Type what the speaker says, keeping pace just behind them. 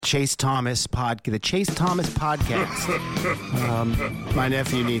Chase Thomas the Chase Thomas podcast. My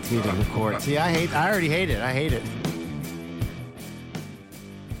nephew needs me to record. See, I already hate it. I hate it.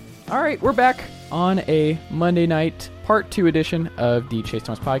 All right, we're back on a Monday night part 2 edition of the Chase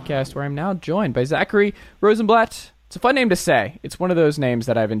Thomas podcast, where I'm now joined by Zachary Rosenblatt. It's a fun name to say. It's one of those names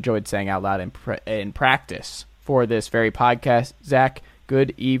that I've enjoyed saying out loud in practice for this very podcast. Zach,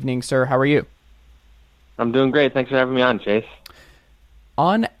 good evening, sir. How are you? I'm doing great. Thanks for having me on, Chase.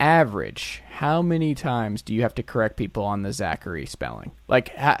 On average, how many times do you have to correct people on the Zachary spelling? Like,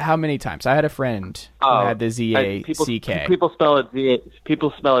 how many times? I had a friend who had the Z-A-C-K. People spell it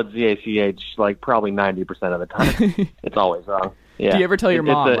Z-A-C-H like probably 90% of the time. It's always wrong. Yeah. Do you ever tell your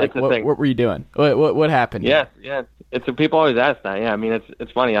mom, what were you doing? What happened? Yeah. People always ask that. Yeah, I mean,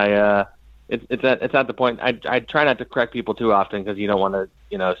 it's funny. It's at the point. I try not to correct people too often because you don't want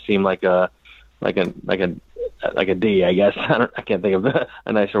to, seem like a D, I guess. I can't think of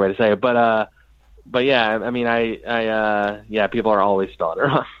a nicer way to say it, but yeah, I mean, yeah, people are always spelling it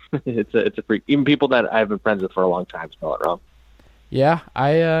wrong. It's a freak. Even people that I've been friends with for a long time spell it wrong. Yeah,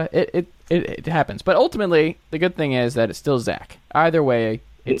 it happens, but ultimately the good thing is that it's still Zach. Either way,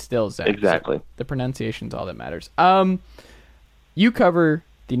 it's still Zach. Exactly. So the pronunciation's all that matters. You cover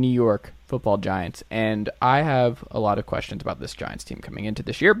the New York Football Giants, and I have a lot of questions about this Giants team coming into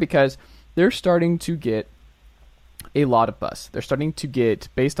this year because they're starting to get a lot of buzz. They're starting to get,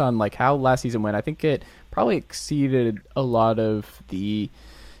 based on like how last season went, I think it probably exceeded a lot of the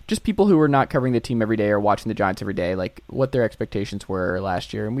just people who were not covering the team every day or watching the Giants every day, like what their expectations were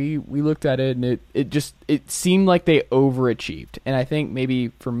last year. And we looked at it, and it seemed like they overachieved. And I think maybe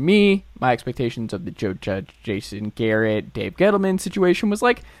for me, my expectations of the Joe Judge, Jason Garrett, Dave Gettleman situation was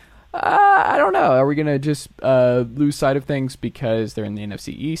like, I don't know. Are we going to just lose sight of things because they're in the NFC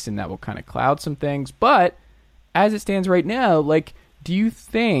East and that will kind of cloud some things? But as it stands right now, like, do you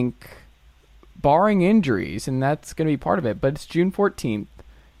think, barring injuries, and that's going to be part of it, but it's June 14th,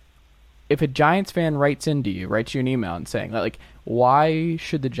 if a Giants fan writes you an email and saying, like, why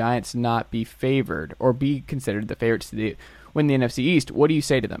should the Giants not be favored or be considered the favorites to win the NFC East, what do you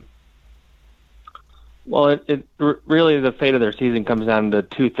say to them? Well, it really, the fate of their season comes down to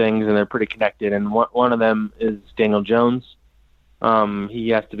two things, and they're pretty connected. And one of them is Daniel Jones. He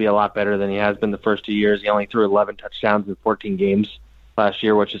has to be a lot better than he has been the first 2 years. He only threw 11 touchdowns in 14 games last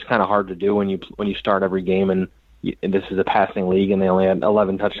year, which is kind of hard to do when you start every game. And this is a passing league, and they only had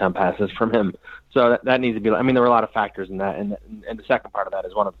 11 touchdown passes from him. So that needs to be. I mean, there were a lot of factors in that, and the second part of that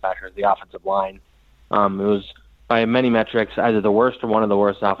is one of the factors, the offensive line. It was by many metrics either the worst or one of the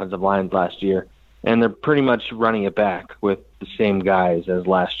worst offensive lines last year. And they're pretty much running it back with the same guys as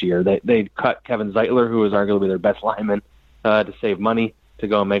last year. They cut Kevin Zeitler, who was arguably their best lineman, to save money, to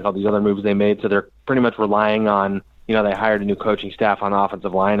go and make all these other moves they made. So they're pretty much relying on, they hired a new coaching staff on the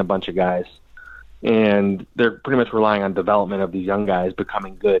offensive line, a bunch of guys. And they're pretty much relying on development of these young guys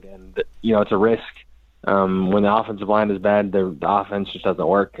becoming good. And, it's a risk. When the offensive line is bad, the offense just doesn't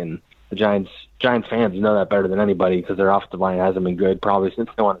work. And the Giants fans know that better than anybody because their offensive line hasn't been good probably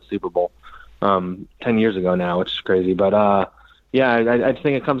since they won the Super Bowl. 10 years ago now, which is crazy. But, I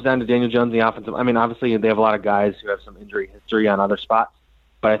think it comes down to Daniel Jones, the offensive. I mean, obviously, they have a lot of guys who have some injury history on other spots,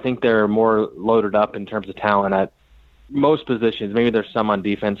 but I think they're more loaded up in terms of talent at most positions. Maybe there's some on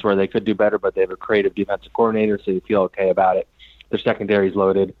defense where they could do better, but they have a creative defensive coordinator, so you feel okay about it. Their secondary's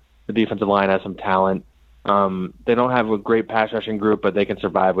loaded. The defensive line has some talent. They don't have a great pass rushing group, but they can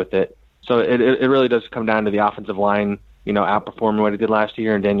survive with it. So it really does come down to the offensive line, outperforming what it did last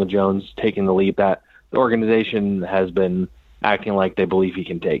year, and Daniel Jones taking the leap that the organization has been acting like they believe he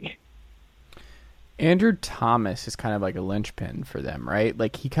can take. Andrew Thomas is kind of like a linchpin for them, right?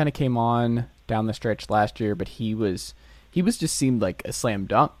 Like, he kind of came on down the stretch last year, but he was just seemed like a slam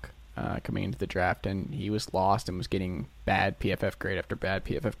dunk coming into the draft, and he was lost and was getting bad PFF grade after bad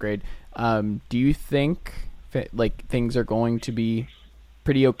PFF grade. Do you think like things are going to be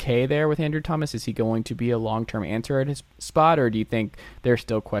pretty okay there with Andrew Thomas? Is he going to be a long-term answer at his spot, or do you think there's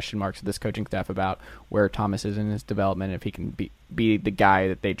still question marks with this coaching staff about where Thomas is in his development, if he can be the guy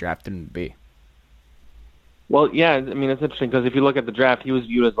that they drafted him to be? Well, yeah, I mean, it's interesting because if you look at the draft, he was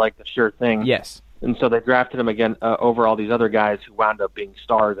viewed as like the sure thing. Yes. And so they drafted him again over all these other guys who wound up being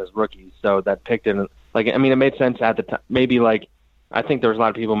stars as rookies. So that picked him. Like, I mean, it made sense at the time. Maybe, like, I think there was a lot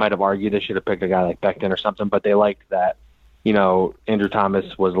of people might have argued they should have picked a guy like Becton or something, but they liked that. Andrew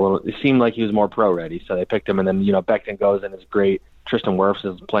Thomas was it seemed like he was more pro-ready, so they picked him. And then, Becton goes and is great. Tristan Wirfs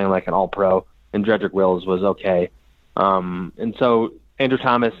is playing like an all-pro, and Jedrick Wills was okay. And so Andrew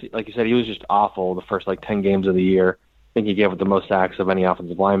Thomas, like you said, he was just awful the first, 10 games of the year. I think he gave up the most sacks of any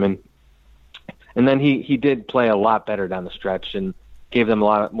offensive lineman. And then he did play a lot better down the stretch, and gave them a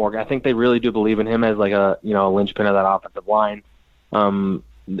lot more. I think they really do believe in him as like a linchpin of that offensive line.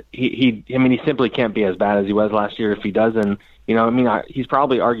 He simply can't be as bad as he was last year if he does. And he's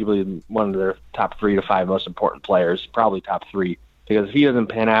probably arguably one of their top 3 to 5 most important players, probably top 3, because if he doesn't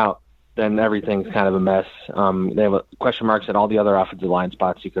pan out, then everything's kind of a mess. They have question marks at all the other offensive line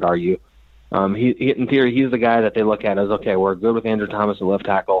spots, you could argue. In theory, he's the guy that they look at as, okay, we're good with Andrew Thomas at left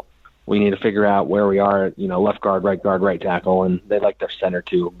tackle. We need to figure out where we are at, left guard, right tackle, and they like their center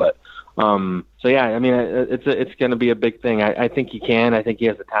too. But it's going to be a big thing. I think he can. I think he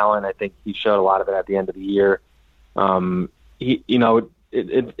has the talent. I think he showed a lot of it at the end of the year.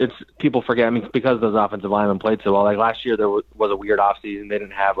 It's people forget. I mean, because those offensive linemen played so well. Like last year, there was a weird offseason. They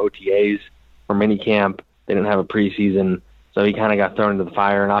didn't have OTAs or mini camp. They didn't have a preseason, so he kind of got thrown into the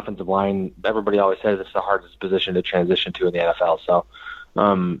fire. And offensive line, everybody always says it's the hardest position to transition to in the NFL. So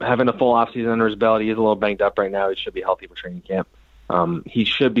having a full offseason under his belt, he's a little banged up right now. He should be healthy for training camp. He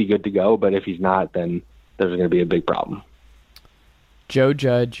should be good to go, but if he's not, then there's going to be a big problem. Joe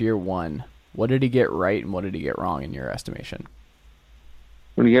Judge, year 1. What did he get right and what did he get wrong in your estimation?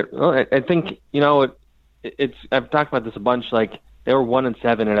 I think, it's I've talked about this a bunch. Like, they were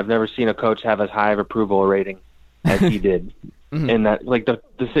 1-7, and I've never seen a coach have as high of approval rating as he did. Mm-hmm. And that, like,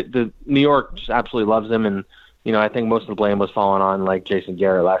 the New York just absolutely loves him. And, I think most of the blame was falling on, like, Jason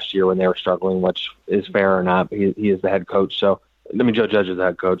Garrett last year when they were struggling, which is fair or not. He is the head coach. So, Joe Judge is the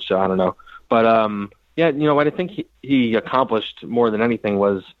head coach, so I don't know. But, what I think he accomplished more than anything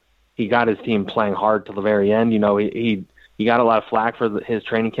was he got his team playing hard till the very end. He got a lot of flack for his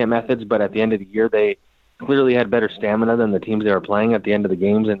training camp methods, but at the end of the year, they clearly had better stamina than the teams they were playing at the end of the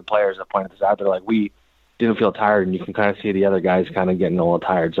games, and the players have pointed this out. They're like, we didn't feel tired, and you can kind of see the other guys kind of getting a little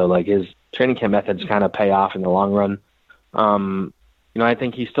tired. So, like, his training camp methods kind of pay off in the long run. I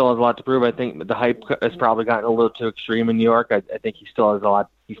think he still has a lot to prove. I think the hype has probably gotten a little too extreme in New York. I think he still has a lot.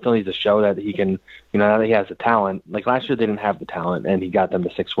 He still needs to show that he can, now that he has the talent. Like last year, they didn't have the talent, and he got them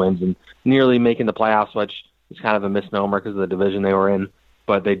to 6 wins and nearly making the playoffs, which is kind of a misnomer because of the division they were in.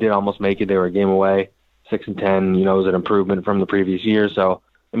 But they did almost make it. They were a game away, 6-10. It was an improvement from the previous year. So,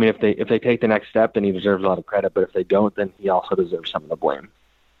 if they take the next step, then he deserves a lot of credit. But if they don't, then he also deserves some of the blame.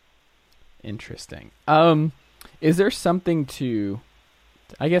 Interesting. Is there something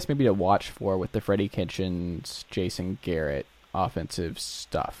maybe to watch for with the Freddie Kitchens, Jason Garrett offensive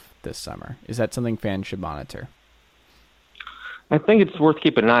stuff this summer? Is that something fans should monitor? I think it's worth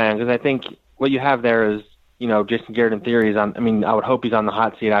keeping an eye on because I think what you have there is, Jason Garrett in theory is on. I would hope he's on the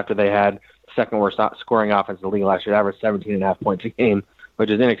hot seat after they had the second worst scoring offense in the league last year. They averaged 17.5 points a game,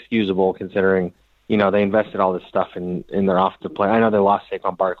 which is inexcusable considering, they invested all this stuff in their offensive play. I know they lost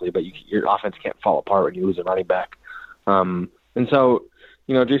Saquon Barkley, but your offense can't fall apart when you lose a running back. And so,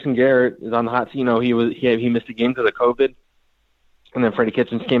 Jason Garrett is on the hot seat. He missed a game because of COVID, and then Freddie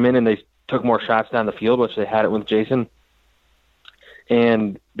Kitchens came in and they took more shots down the field, which they had it with Jason.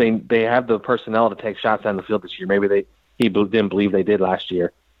 And they have the personnel to take shots down the field this year. Maybe he didn't believe they did last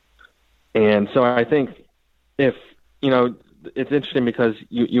year. And so I think if it's interesting because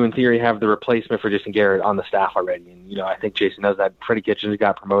you in theory have the replacement for Jason Garrett on the staff already, and I think Jason knows that. Freddie Kitchens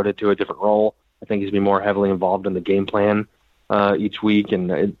got promoted to a different role. I think he's gonna be more heavily involved in the game plan each week,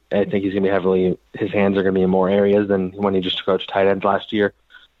 and I think he's going to be his hands are going to be in more areas than when he just coached tight ends last year.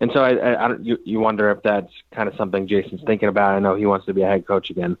 And so you wonder if that's kind of something Jason's thinking about. I know he wants to be a head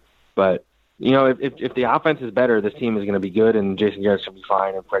coach again, but if the offense is better, this team is going to be good, and Jason Garrett's going to be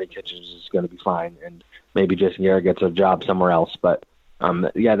fine, and Freddie Kitchens is going to be fine, and maybe Jason Garrett gets a job somewhere else. But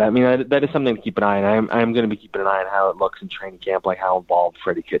that is something to keep an eye on. I'm going to be keeping an eye on how it looks in training camp, like how involved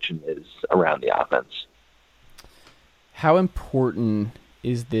Freddie Kitchens is around the offense. How important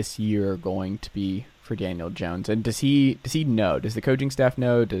is this year going to be for Daniel Jones? And does he know? Does the coaching staff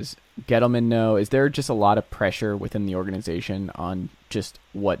know? Does Gettleman know? Is there just a lot of pressure within the organization on just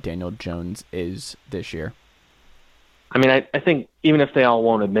what Daniel Jones is this year? I think even if they all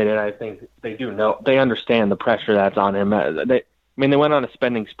won't admit it, I think they do know. They understand the pressure that's on him. They went on a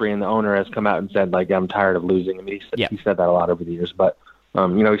spending spree, and the owner has come out and said, like, I'm tired of losing. He said that a lot over the years. But,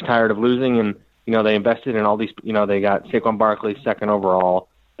 he's tired of losing, and they invested in all these, they got Saquon Barkley second overall.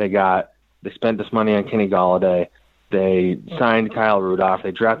 They spent this money on Kenny Golladay. They signed Kyle Rudolph.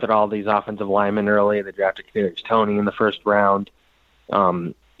 They drafted all these offensive linemen early. They drafted Kadarius Toney in the first round.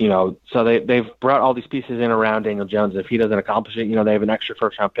 So they've brought all these pieces in around Daniel Jones. If he doesn't accomplish it, they have an extra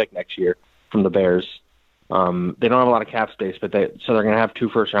first-round pick next year from the Bears. They don't have a lot of cap space, but they're going to have 2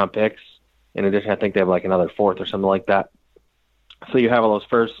 first-round picks. In addition, I think they have like another 4th or something like that. So you have all those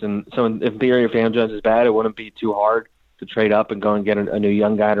firsts, and so in theory, if Daniel Jones is bad, it wouldn't be too hard to trade up and go and get a new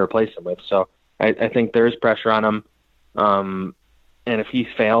young guy to replace him with. So I think there is pressure on him. if he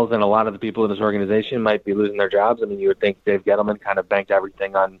fails, then a lot of the people in this organization might be losing their jobs. I mean, you would think Dave Gettleman kind of banked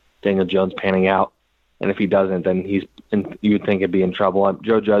everything on Daniel Jones panning out. And if he doesn't, then you would think he'd be in trouble.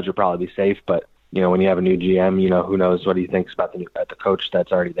 Joe Judge would probably be safe, but, when you have a new GM, who knows what he thinks about the coach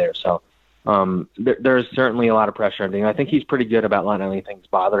that's already there. So there's certainly a lot of pressure on Daniel. I think he's pretty good about not letting things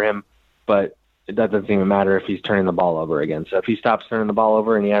bother him, but that doesn't even matter if he's turning the ball over again. So if he stops turning the ball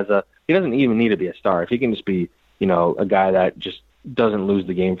over and he doesn't even need to be a star. If he can just be, a guy that just doesn't lose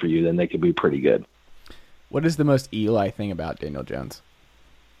the game for you, then they could be pretty good. What is the most Eli thing about Daniel Jones?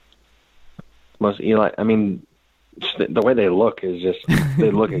 Most Eli, I mean, the way they look is just,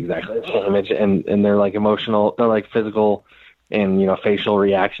 they look exactly the same, and they're like emotional, they're like physical and, facial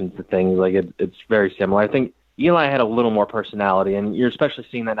reactions to things. Like it's very similar. I think Eli had a little more personality, and you're especially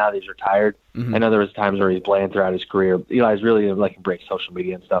seeing that now that he's retired. I know there was times where he's playing throughout his career. Eli's really like embraced social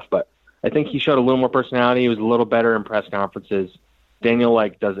media and stuff, but I think he showed a little more personality. He was a little better in press conferences. Daniel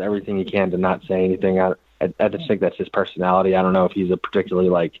does everything he can to not say anything. I just think that's his personality. I don't know if he's a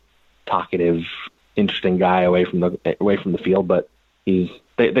particularly talkative, interesting guy away from the field, but it's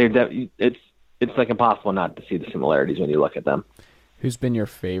impossible not to see the similarities when you look at them. Who's been your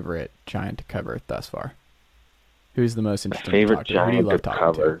favorite Giant to cover thus far? Who's the most interesting favorite to talk to? Who do you love talking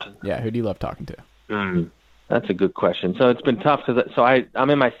cover? to? Yeah, who do you love talking to? That's a good question. So it's been tough because I'm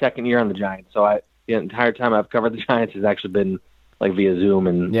in my second year on the Giants. So the entire time I've covered the Giants has actually been via Zoom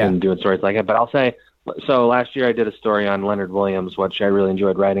and doing stories like that. But I'll say, so last year I did a story on Leonard Williams, which I really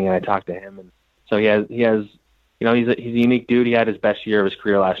enjoyed writing, and I talked to him. And so he has he's a unique dude. He had his best year of his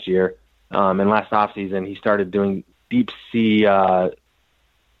career last year. And last offseason he started doing deep sea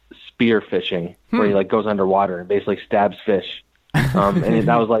spear fishing, where he goes underwater and basically stabs fish. And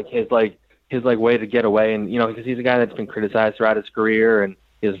that was his way to get away. And because he's a guy that's been criticized throughout his career, and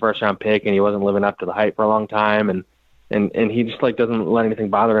he was a first round pick, and he wasn't living up to the hype for a long time, and he just doesn't let anything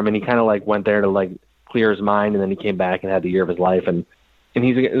bother him. And he kind of went there to clear his mind, and then he came back and had the year of his life. And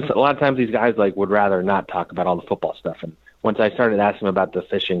he's a lot of times these guys would rather not talk about all the football stuff. And once I started asking him about the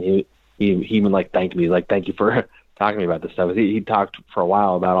fishing, he even thanked me. He's like, thank you for talking to me about this stuff. He talked for a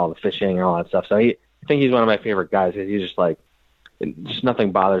while about all the fishing and all that stuff. So I think he's one of my favorite guys, because he's just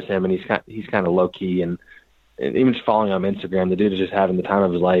nothing bothers him, and he's kind of low key, and even just following him on Instagram, the dude is just having the time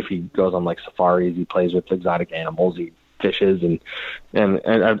of his life. He goes on safaris, he plays with exotic animals, he fishes, and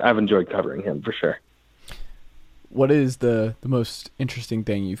I've enjoyed covering him for sure. What is the most interesting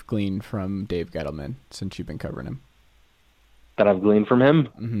thing you've gleaned from Dave Gettleman since you've been covering him? That I've gleaned from him?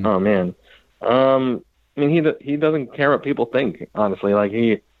 Mm-hmm. Oh man, I mean he doesn't care what people think. Honestly,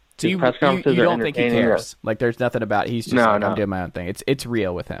 his press conferences you are don't think he entertaining. cares? There's nothing about it. He's just I'm doing my own thing. It's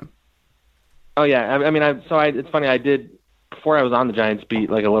real with him. Oh yeah, it's funny. I did, before I was on the Giants beat,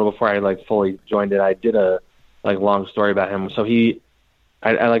 a little before I fully joined it. I did a long story about him. So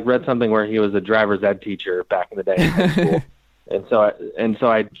I read something where he was a driver's ed teacher back in the day in high school, and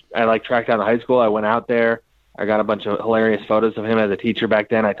so I tracked down the high school. I went out there. I got a bunch of hilarious photos of him as a teacher back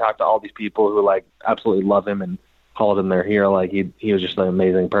then. I talked to all these people who absolutely love him and called him their hero. He was just an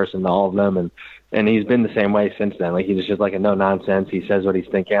amazing person to all of them, and he's been the same way since then. He's just a no nonsense. He says what he's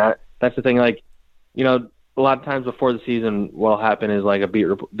thinking. That's the thing. A lot of times before the season, what'll happen is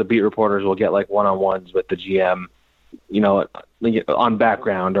the beat reporters will get one-on-ones with the GM, on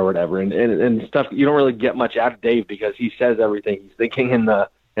background or whatever, and stuff. You don't really get much out of Dave because he says everything he's thinking in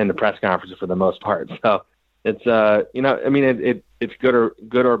the press conferences for the most part. So it's it's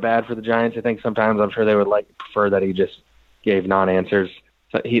good or bad for the Giants. I think sometimes I'm sure they would prefer that he just gave non-answers.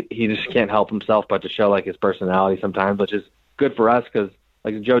 So he just can't help himself but to show his personality sometimes, which is good for us because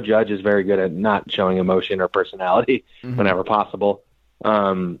Joe Judge is very good at not showing emotion or personality whenever possible.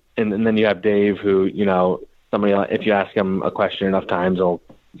 And then you have Dave, who somebody, if you ask him a question enough times, he'll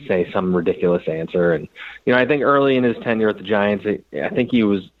say some ridiculous answer. And I think early in his tenure at the Giants, I think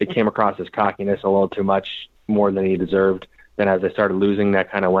it came across as cockiness a little too much, more than he deserved. Then as they started losing,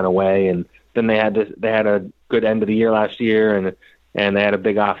 that kind of went away. And then they had a good end of the year last year, and they had a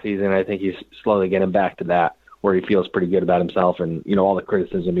big off season. I think he's slowly getting back to that, where he feels pretty good about himself, and all the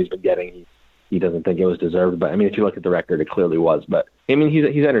criticism he's been getting, he doesn't think it was deserved. But if you look at the record, it clearly was. But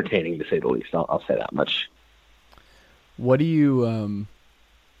he's entertaining, to say the least. I'll say that much. What are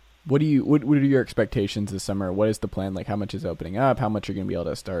your expectations this summer? What is the plan? How much is opening up? How much are you going to be able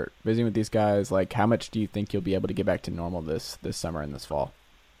to start visiting with these guys? How much do you think you'll be able to get back to normal this summer and this fall?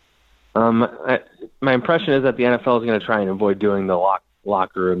 My impression is that the NFL is going to try and avoid doing the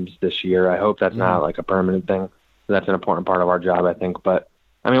locker rooms this year. I hope that's not a permanent thing. That's an important part of our job, I think. But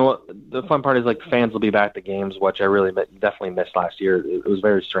the fun part is fans will be back to games, which I really definitely missed last year. It was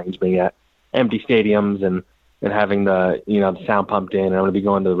very strange being at empty stadiums, and and having the sound pumped in. I'm going to be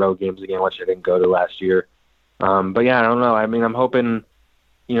going to the road games again, which I didn't go to last year. But yeah, I don't know. I mean, I'm hoping,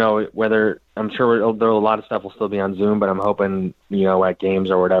 whether I'm sure there a lot of stuff will still be on Zoom, but I'm hoping, at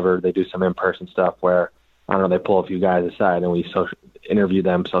games or whatever, they do some in-person stuff where, I don't know, they pull a few guys aside and we interview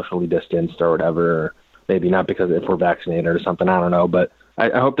them socially distanced or whatever, or maybe not because if we're vaccinated or something, I don't know. But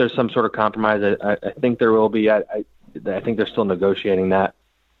I hope there's some sort of compromise. I think there will be. I think they're still negotiating that.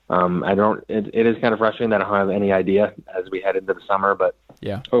 It is kind of frustrating that I don't have any idea as we head into the summer, but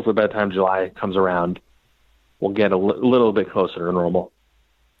yeah, hopefully by the time July comes around, we'll get a little bit closer to normal.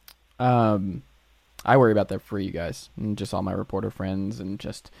 I worry about that for you guys and just all my reporter friends, and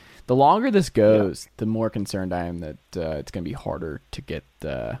just the longer this goes, the more concerned I am that it's going to be harder to get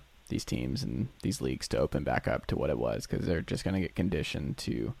these teams and these leagues to open back up to what it was, because they're just going to get conditioned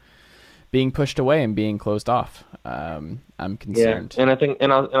to being pushed away and being closed off. I'm concerned. Yeah, and I think,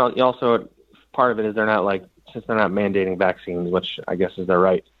 and also part of it is since they're not mandating vaccines, which I guess is their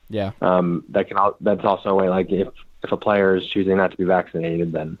right. Yeah. That's also a way, like if a player is choosing not to be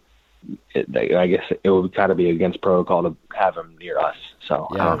vaccinated, then I guess it would kind of be against protocol to have him near us. So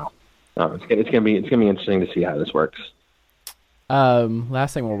yeah. I don't know. It's gonna be interesting to see how this works.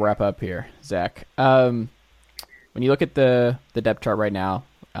 Last thing, we'll wrap up here, Zach. When you look at the depth chart right now,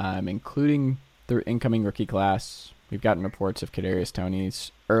 including the incoming rookie class, we've gotten reports of Kadarius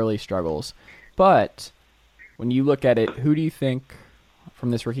Toney's early struggles. But when you look at it, who do you think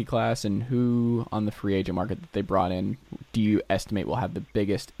from this rookie class and who on the free agent market that they brought in do you estimate will have the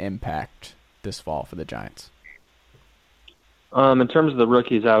biggest impact this fall for the Giants? In terms of the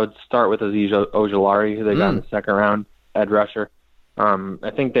rookies, I would start with Azeez Ojulari, who they got in the second round, edge rusher.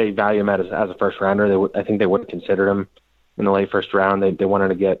 I think they value him as a first rounder. I think they would have considered him in the late first round. They wanted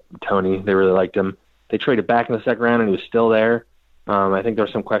to get Toney. They really liked him. They traded back in the second round, and he was still there. I think there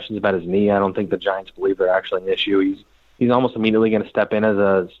were some questions about his knee. I don't think the Giants believe they're actually an issue. He's almost immediately going to step in as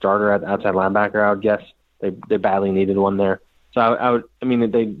a starter at outside linebacker, I would guess. They badly needed one there. So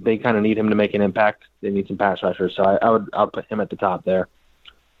they kind of need him to make an impact. They need some pass rushers. So I'll put him at the top there.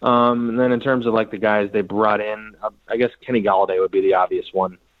 And then in terms of the guys they brought in, I guess Kenny Galladay would be the obvious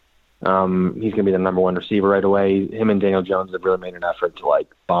one. He's going to be the number one receiver right away. Him and Daniel Jones have really made an effort to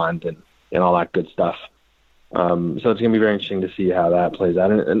bond and all that good stuff. So it's going to be very interesting to see how that plays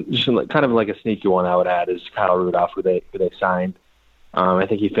out. And just kind of a sneaky one I would add is Kyle Rudolph, who they signed. I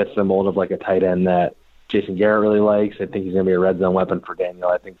think he fits the mold of a tight end that Jason Garrett really likes. I think he's going to be a red zone weapon for Daniel.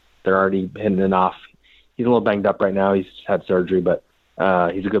 I think they're already hitting it off. He's a little banged up right now. He's had surgery, but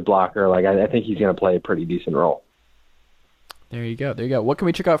he's a good blocker. I think he's going to play a pretty decent role. There you go. What can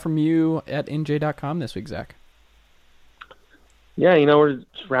we check out from you at NJ.com this week, Zach? Yeah, we're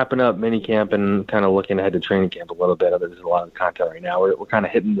just wrapping up minicamp and kind of looking ahead to training camp a little bit. There's a lot of content right now. We're kind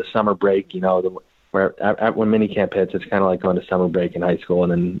of hitting the summer break, where when minicamp hits, it's kind of like going to summer break in high school,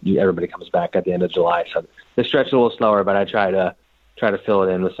 and then everybody comes back at the end of July. So the stretch is a little slower, but I try to fill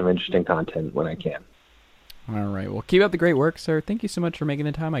it in with some interesting content when I can. All right. Well, keep up the great work, sir. Thank you so much for making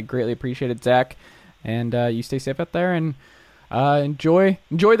the time. I greatly appreciate it, Zach. And you stay safe out there and enjoy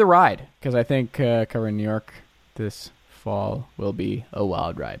the ride, because I think covering New York this fall will be a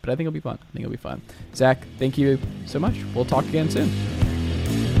wild ride, but I think it'll be fun. Zach, thank you so much. We'll talk again soon.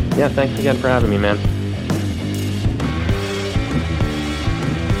 Yeah, thanks again for having me, man.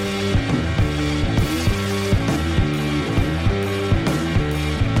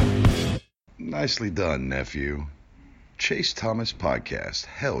 Nicely done, nephew. Chase Thomas Podcast.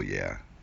 Hell yeah.